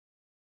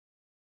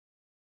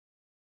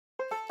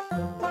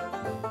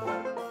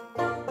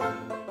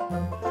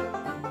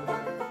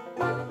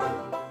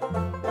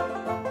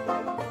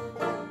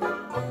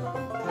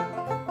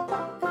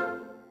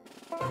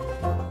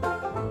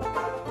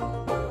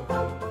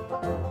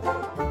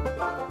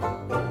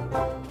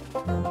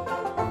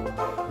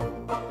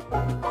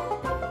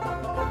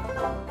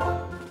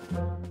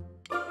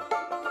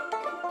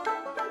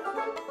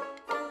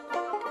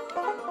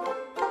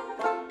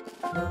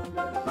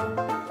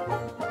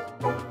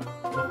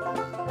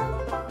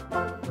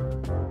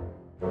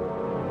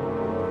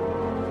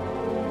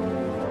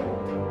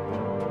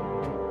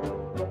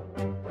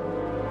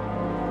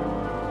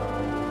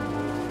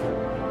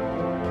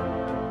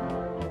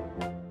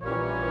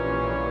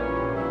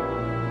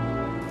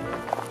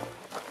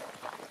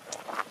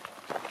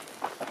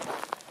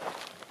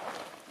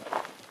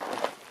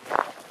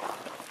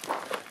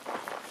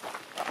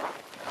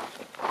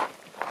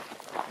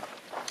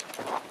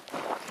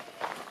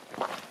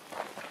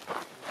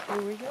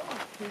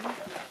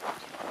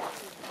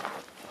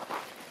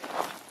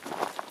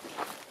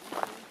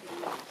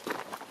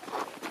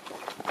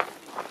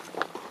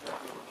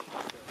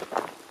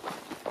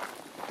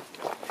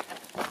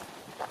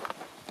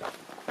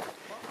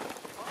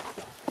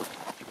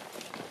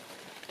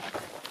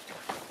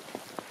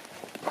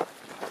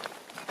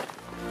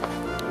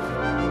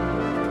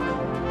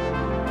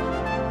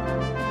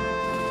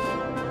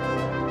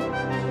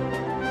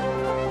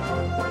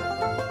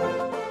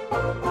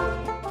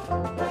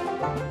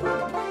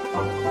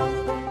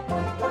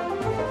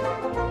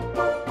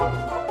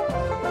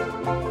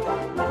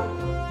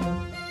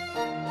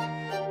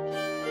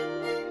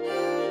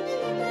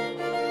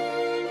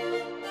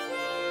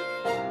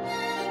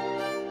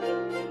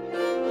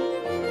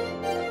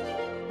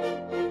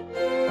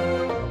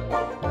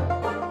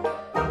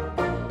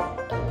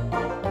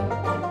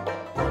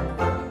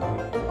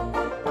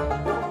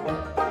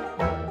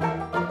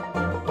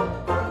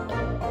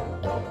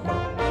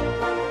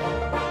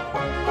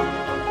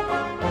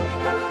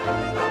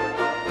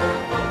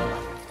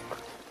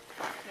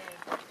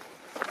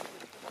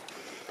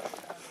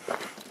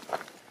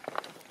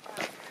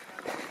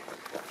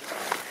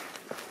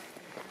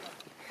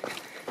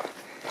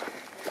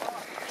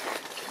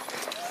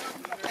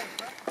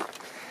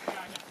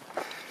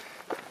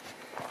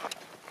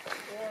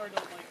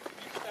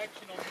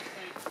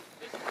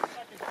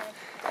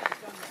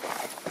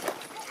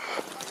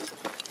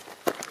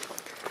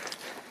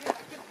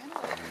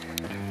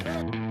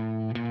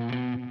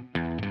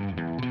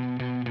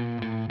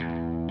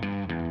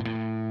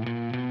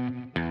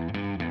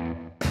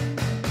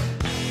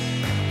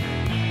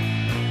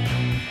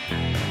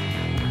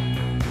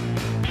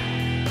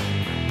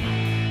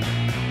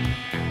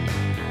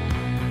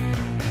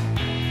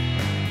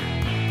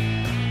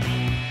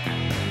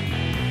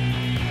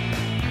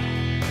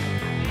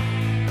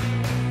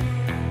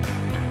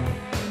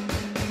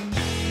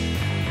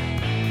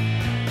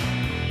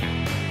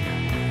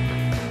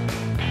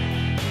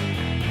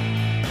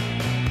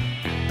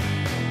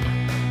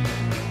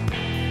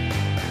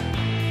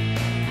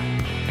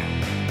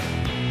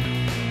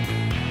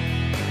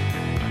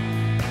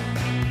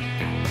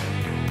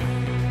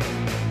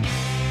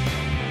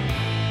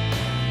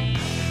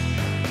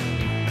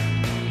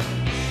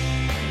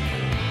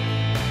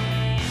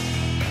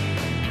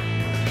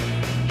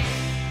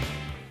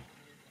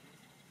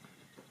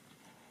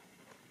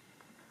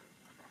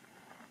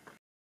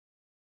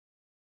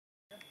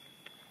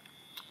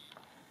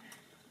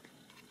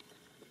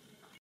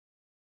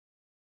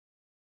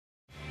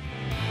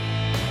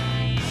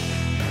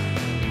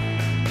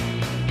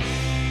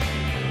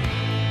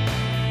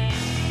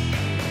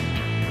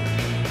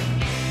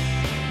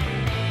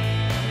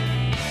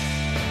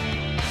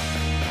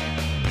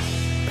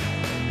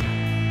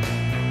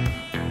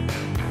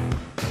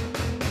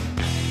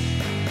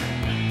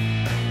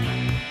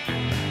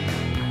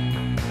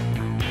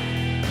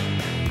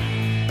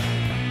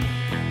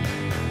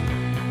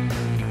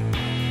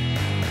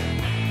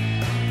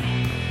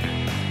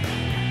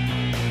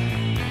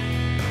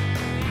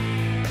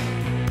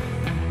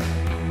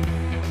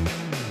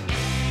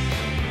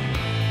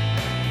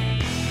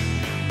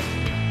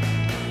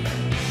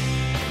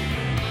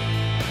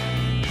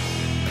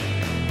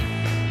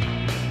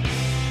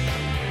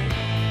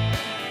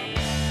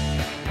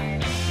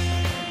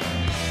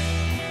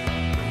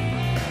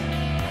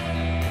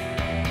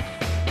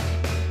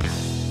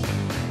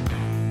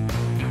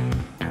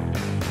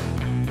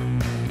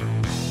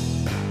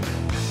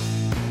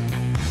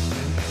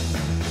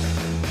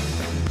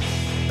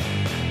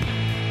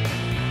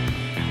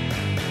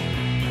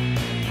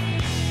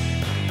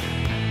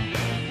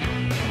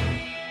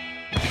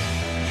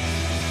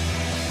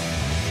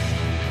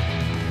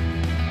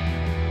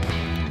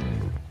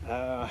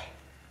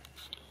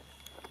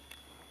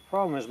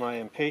Problem is my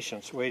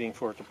impatience waiting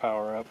for it to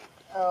power up.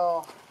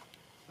 Oh.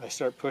 I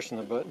start pushing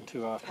the button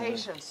too often.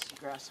 Patience,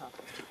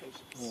 grasshopper,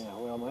 patience. Yeah,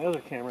 well, my other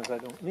cameras, I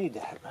don't need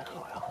that.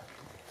 Oh, well.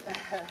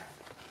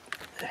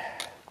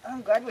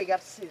 I'm glad we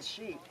got to see the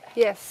sheep.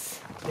 Yes.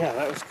 Yeah,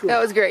 that was cool.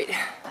 That was great.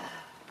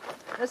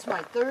 That's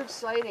my third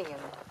sighting in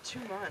 2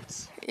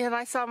 months. Yeah, and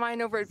I saw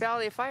mine over at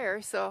Valley of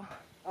Fire, so.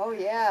 Oh,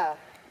 yeah.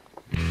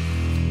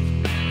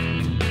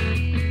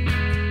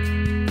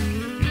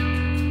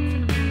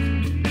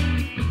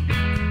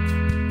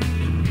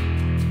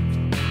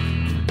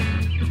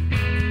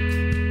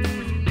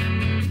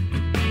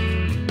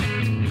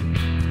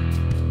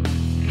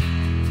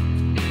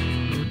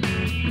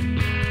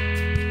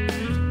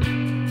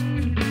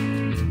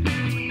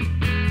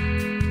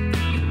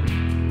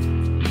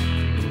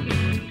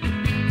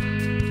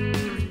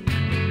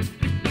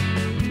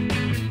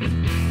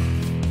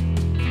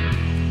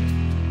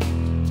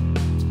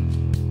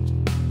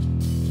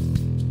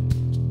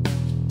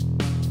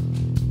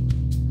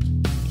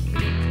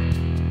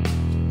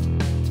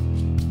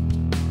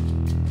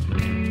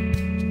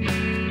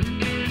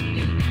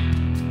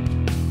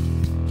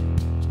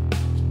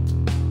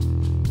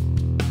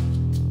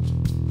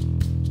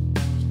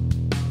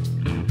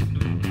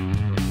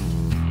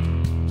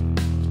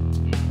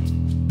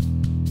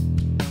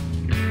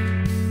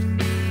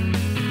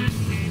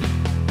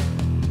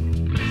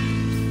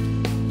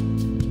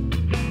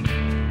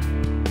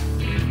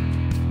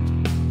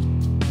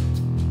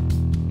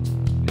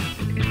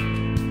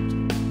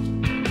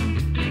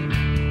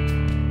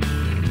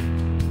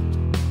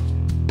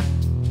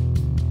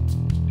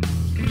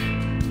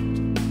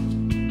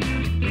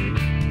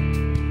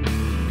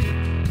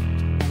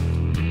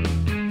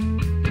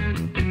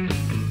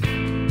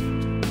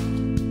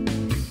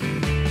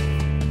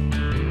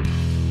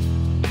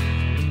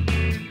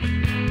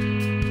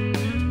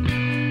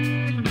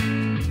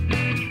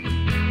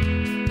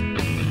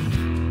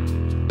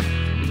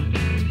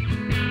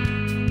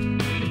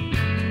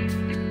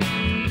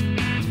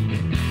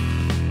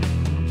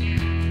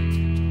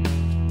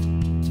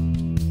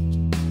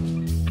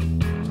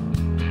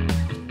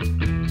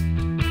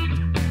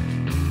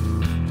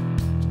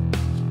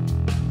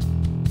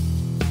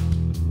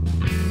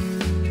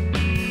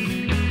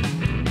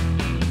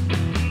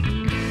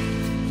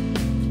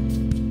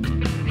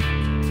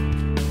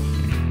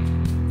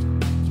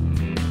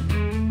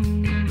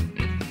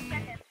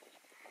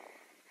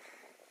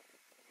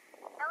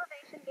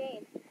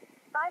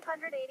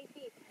 180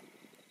 feet.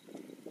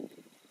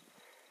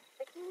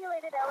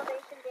 Accumulated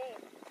elevation gain,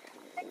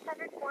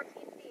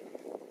 614 feet.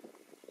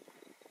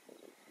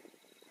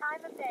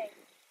 Time of day,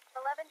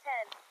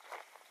 11:10.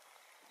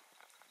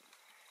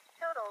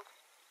 Total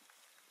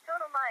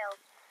miles,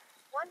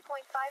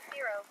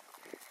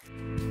 1.50.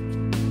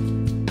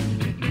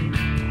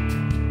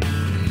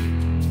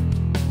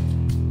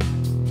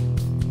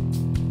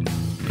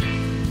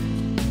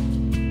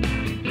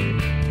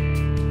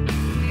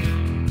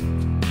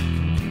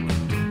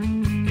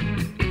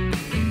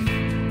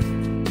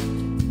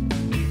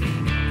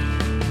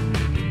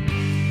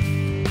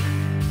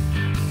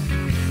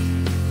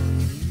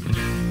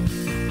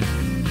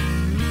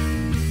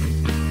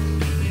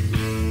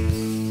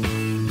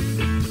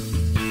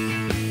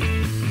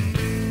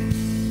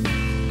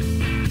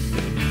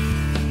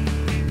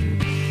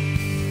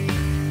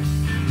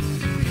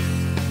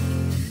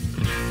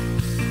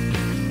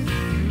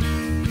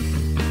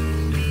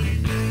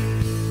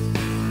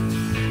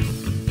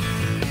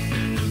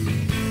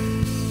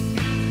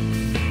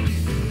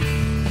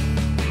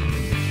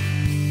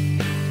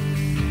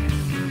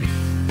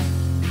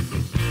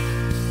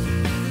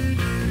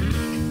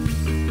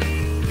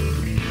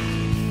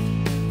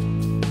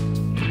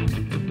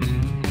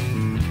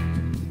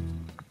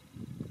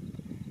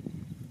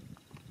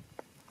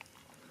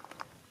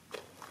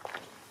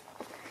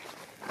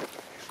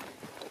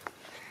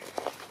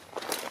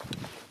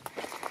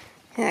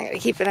 And I gotta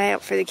keep an eye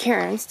out for the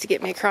cairns to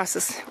get me across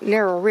this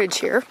narrow ridge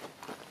here.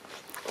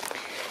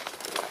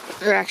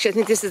 Or actually, I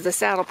think this is the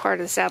saddle part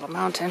of the Saddle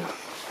Mountain.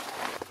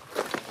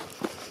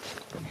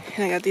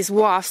 And I got these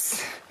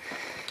wafts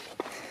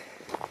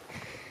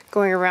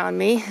going around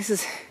me. This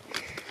is,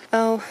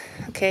 oh,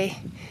 okay.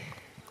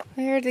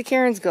 Where did the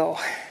cairns go?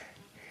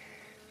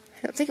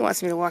 I don't think it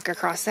wants me to walk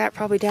across that.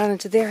 Probably down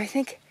into there, I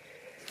think.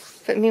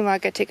 But meanwhile, I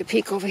gotta take a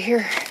peek over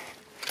here.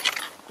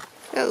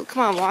 Oh,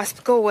 come on,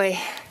 wasp, go away.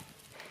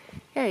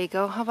 There you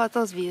go. How about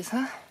those views,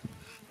 huh?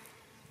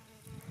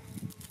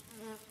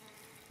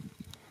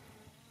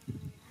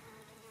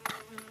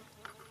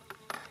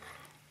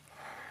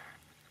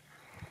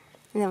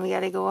 And then we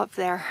gotta go up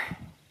there.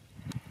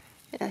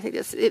 And I think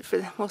that's it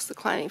for most of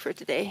the climbing for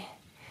today.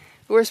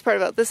 The worst part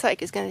about this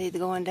hike is gonna be the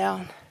going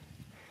down.